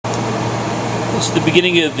This is the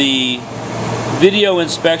beginning of the video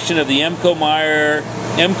inspection of the Emco Maier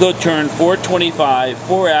Emco Turn 425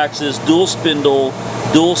 4-axis dual spindle,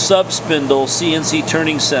 dual sub-spindle CNC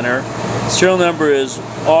turning center. Serial number is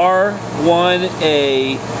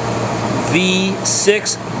R1A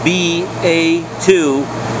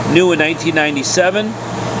V6BA2, new in 1997.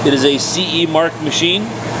 It is a CE marked machine.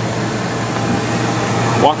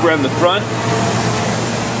 Walk around the front.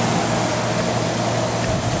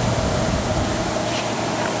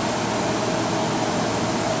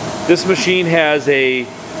 This machine has a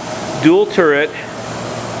dual turret,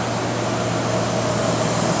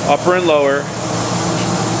 upper and lower,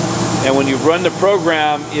 and when you run the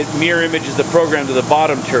program, it mirror images the program to the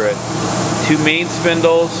bottom turret. 2 main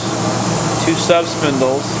spindles, 2 sub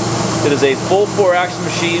spindles. It is a full 4-axis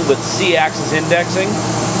machine with C-axis indexing.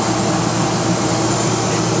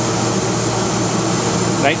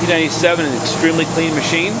 1997, an extremely clean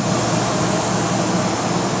machine.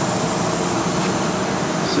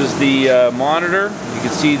 This is the monitor. You can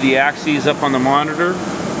see the axes up on the monitor.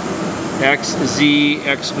 X, Z,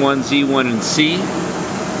 X1, Z1, and C.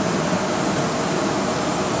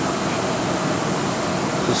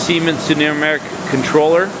 The Siemens numeric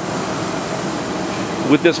controller.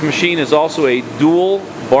 With this machine is also a dual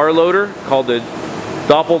bar loader called the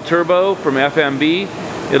Doppel Turbo from FMB.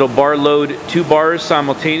 It'll bar load 2 bars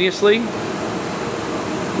simultaneously.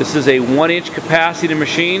 This is a 1-inch capacity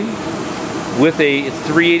machine with it's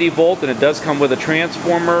 380 volt, and it does come with a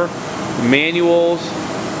transformer, manuals,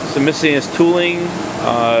 some miscellaneous tooling,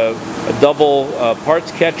 a double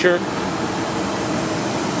parts catcher,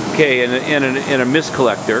 okay, and a mist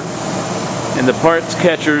collector. And the parts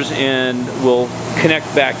catchers will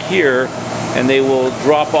connect back here, and they will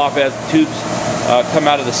drop off as the tubes come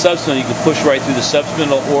out of the sub-spindle. You can push right through the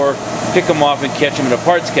sub-spindle or pick them off and catch them in a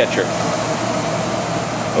parts catcher.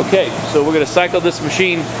 Okay, so we're going to cycle this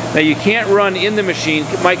machine. Now you can't run in the machine.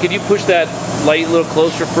 Mike, could you push that light a little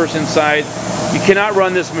closer first inside? You cannot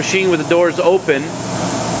run this machine with the doors open.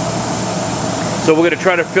 So we're going to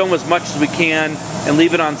try to film as much as we can and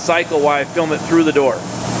leave it on cycle while I film it through the door.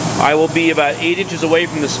 I will be about 8 inches away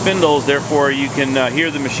from the spindles, therefore you can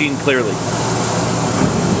hear the machine clearly.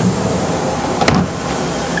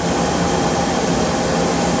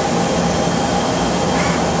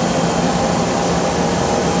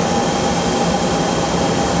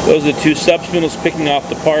 Those are the 2 sub spindles picking off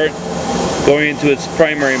the part, going into its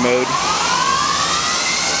primary mode.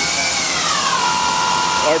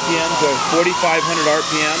 RPMs are 4,500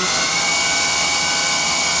 RPMs.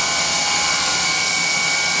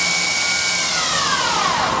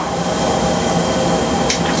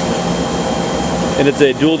 And it's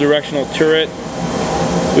a dual directional turret.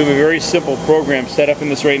 We have a very simple program set up in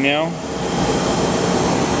this right now.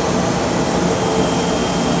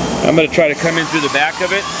 I'm going to try to come in through the back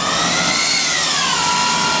of it. I'm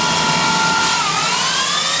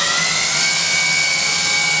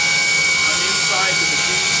inside the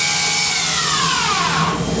machine.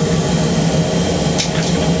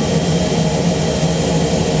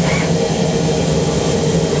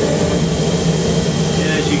 And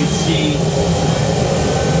as you can see,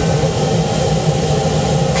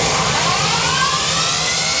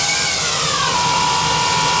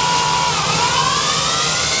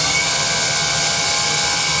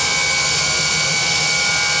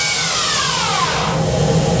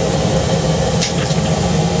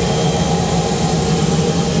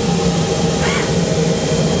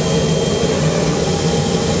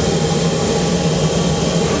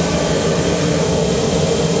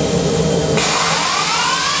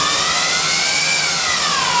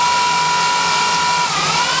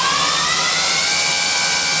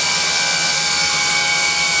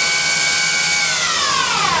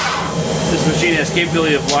 this machine has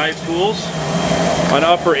capability of live tools on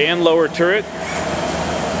upper and lower turret.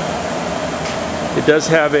 It does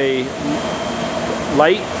have a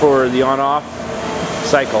light for the on-off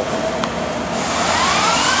cycle.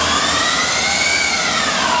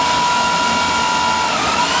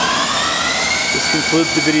 This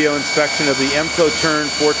concludes the video inspection of the Emco Turn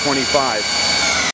 425.